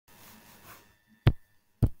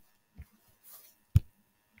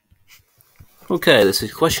Okay, this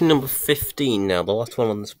is question number 15 now, the last one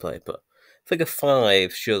on this paper. Figure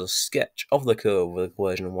 5 shows a sketch of the curve with the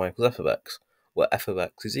equation y equals f of x, where f of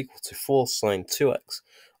x is equal to 4 sine 2x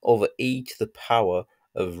over e to the power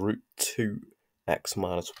of root 2x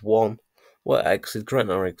minus 1, where x is greater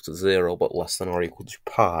than or equal to 0 but less than or equal to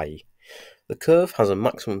pi. The curve has a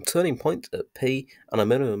maximum turning point at P and a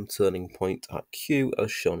minimum turning point at Q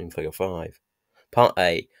as shown in figure 5. Part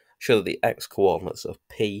A, show that the x-coordinates of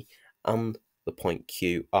P and the point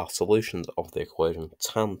Q are solutions of the equation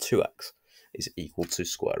tan 2x is equal to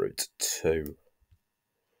square root 2.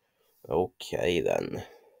 Okay then.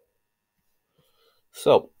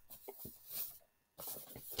 So,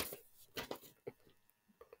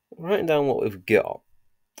 writing down what we've got,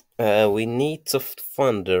 we need to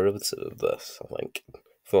find the derivative of this, I think,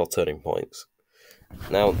 for turning points.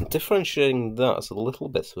 Now, differentiating that's a little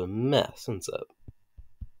bit of a mess, isn't it?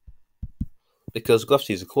 Because we have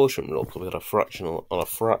to use a quotient rule because we got a fraction on a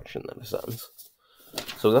fraction in a sense.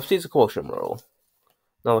 So we have to use a quotient rule.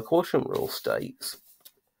 Now the quotient rule states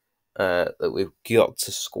that we've got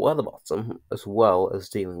to square the bottom as well as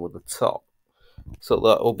dealing with the top. So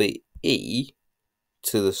that will be e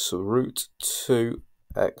to the root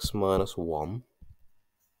 2x minus 1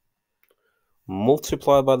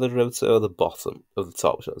 multiplied by the derivative of the bottom, of the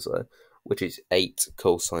top, should I say, which is 8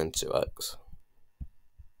 cosine 2x.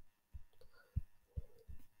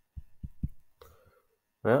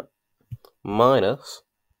 Yeah. Minus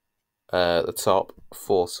the top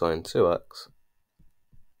 4 sine 2x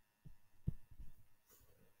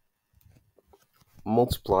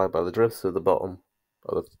multiplied by the derivative of the bottom,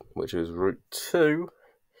 which is root 2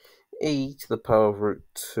 e to the power of root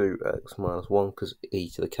 2x minus 1, because e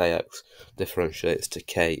to the kx differentiates to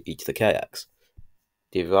k e to the kx.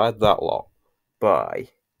 Divide that lot by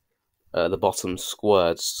the bottom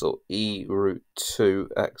squared, so e root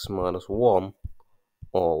 2x minus 1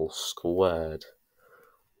 all squared.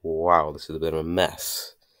 Wow, this is a bit of a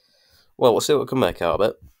mess. Well, we'll see what we can make out of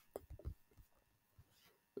it.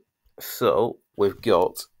 So, we've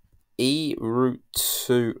got e root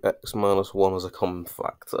 2x minus 1 as a common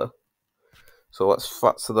factor. So let's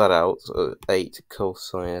factor that out, so 8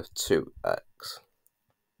 cosine of 2x.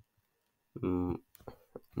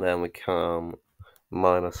 Then we can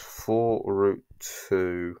minus 4 root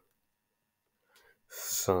 2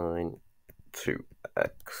 sine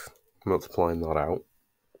 2x, multiplying that out.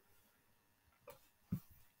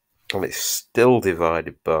 And it's still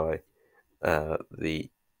divided by the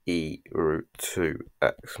e root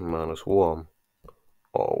 2x minus 1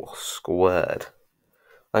 all squared.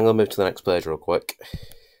 I'm going to move to the next page real quick.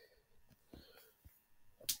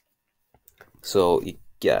 So you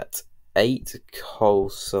get 8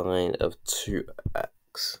 cosine of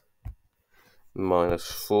 2x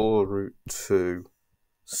minus 4 root 2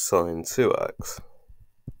 sine 2x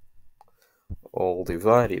all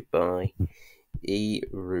divided by e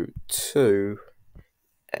root 2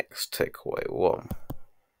 x take away 1.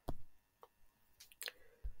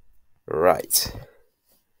 Right.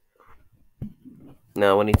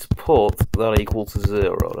 Now we need to put that equal to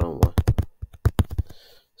 0, don't we?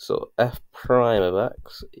 So f prime of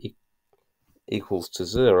x equals to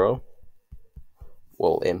 0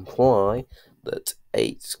 will imply that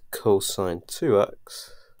 8 cosine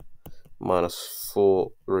 2x minus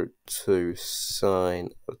 4 root 2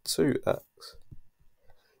 sine of 2x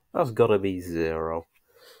has got to be 0.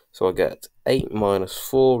 So I get 8 minus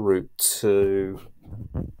 4 root 2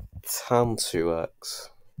 tan 2x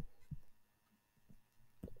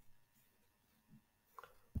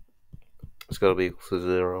it's got to be equal to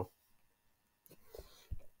 0.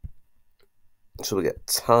 So we get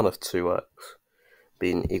tan of 2x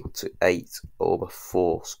being equal to 8 over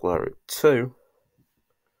 4 square root 2,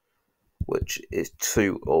 which is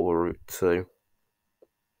 2 over root 2,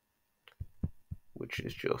 which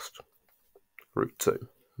is just root 2.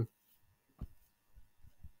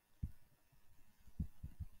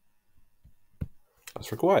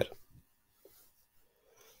 That's required.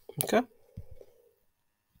 Okay.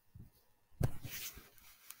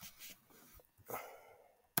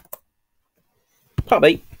 Part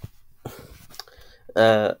B.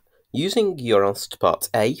 Using your answer to part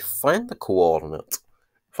A, find the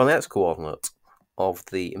x-coordinate of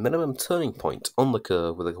the minimum turning point on the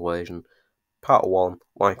curve with the equation part 1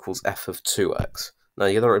 y equals f of 2x. Now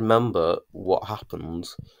you gotta remember what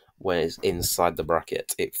happens when it's inside the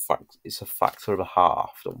bracket. It's a factor of a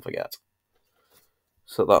half, don't forget.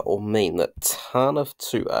 So that will mean that tan of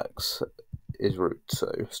 2x is root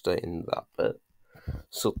 2, stating that bit.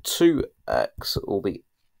 So 2x will be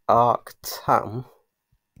arctan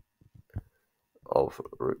of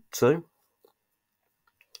root 2.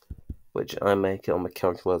 which I make it on my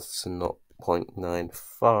calculator to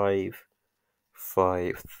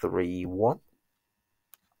 0.95531.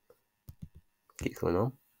 Keep going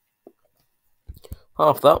on.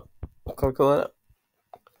 Half that, calculator.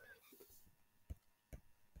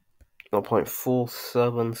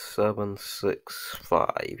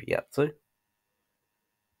 0.47765, yep, to.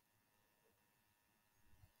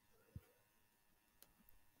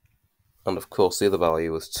 And of course, the other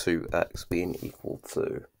value was 2x being equal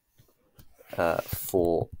to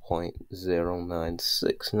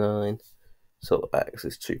 4.0969. So x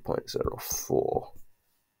is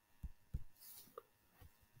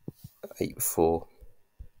 2.0484.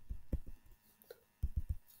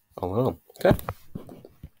 On. Okay.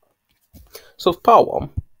 So for part 1,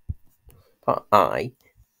 part I,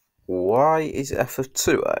 why is f of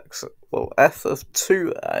 2x? Well, f of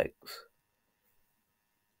 2x,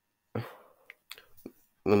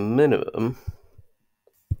 the minimum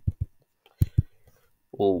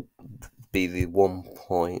will be the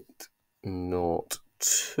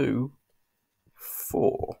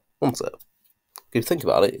 1.024, won't it? If you think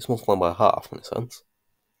about it, it's multiplied by half in a sense.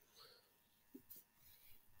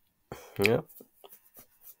 Yeah.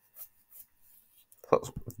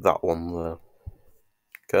 That's that one there.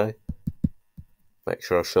 Okay. Make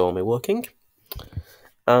sure I show me working.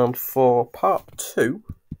 And for part 2,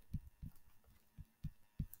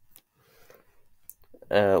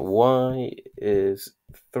 y is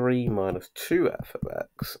 3 minus 2f of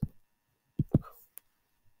x.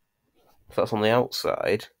 If that's on the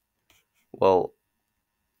outside, well,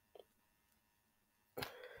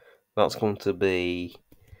 that's going to be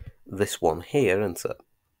this one here, isn't it?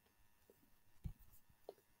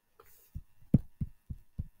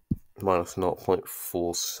 Minus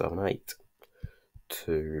 0.478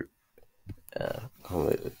 to,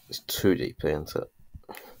 it's too deep, isn't it?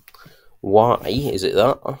 Why is it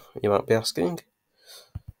that, you might be asking?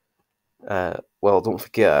 Well, don't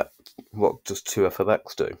forget, what does 2f of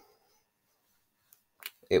x do?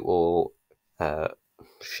 It will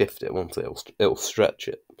shift it, won't it? It'll stretch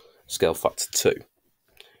it, scale factor 2.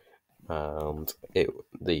 And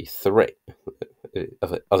the 3,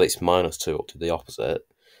 as it's minus 2 up to the opposite,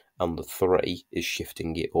 and the 3 is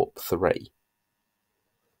shifting it up 3.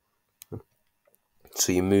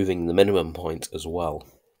 So you're moving the minimum point as well.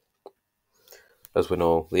 As we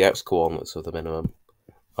know, the x coordinates of the minimum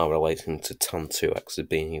are relating to tan 2x as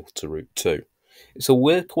being equal to root 2. It's a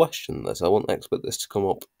weird question, this. I wouldn't expect this to come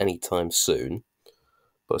up anytime soon,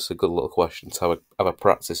 but it's a good little question to have a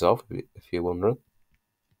practice of, if you're wondering.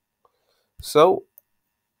 So,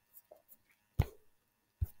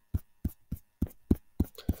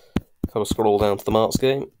 if I scroll down to the mark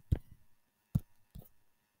scheme.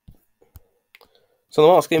 So the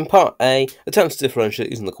mark scheme, part A, attempts to differentiate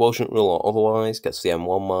using the quotient rule or otherwise, gets the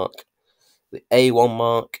M1 mark. The A1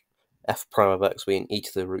 mark, f prime of x being e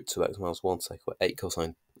to the root 2x minus 1, take away 8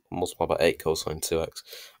 cosine, multiplied by 8 cosine 2x,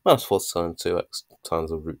 minus 4 sine 2x times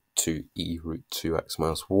the root 2 e root 2x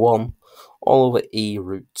minus 1, all over e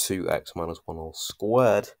root 2x minus 1 all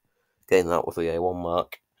squared, getting that with the A1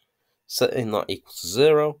 mark, setting that equal to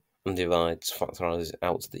 0, and factorises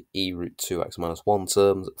out to the e root 2x minus 1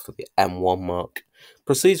 terms for the M1 mark,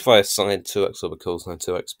 proceeds via sine 2x over cosine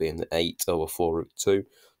 2x being the 8 over 4 root 2,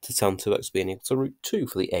 to tan 2x being equal to root 2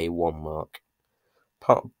 for the A1 mark.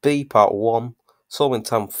 Part B, part 1, solving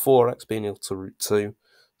tan 4x being equal to root 2,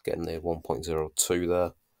 getting the 1.02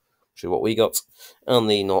 there, which is what we got, and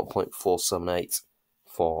the 0.478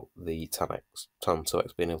 for the tan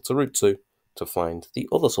 2x being equal to root 2 to find the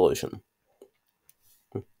other solution.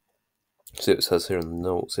 See what it says here in the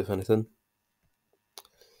notes, if anything.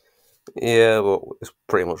 Yeah, but it's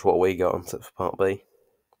pretty much what we got on for part B.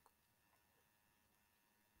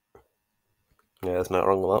 Yeah, there's nothing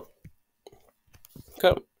wrong with that.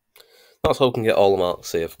 Okay, that's how we can get all the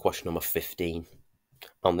marks here for question number 15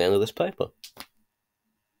 on the end of this paper.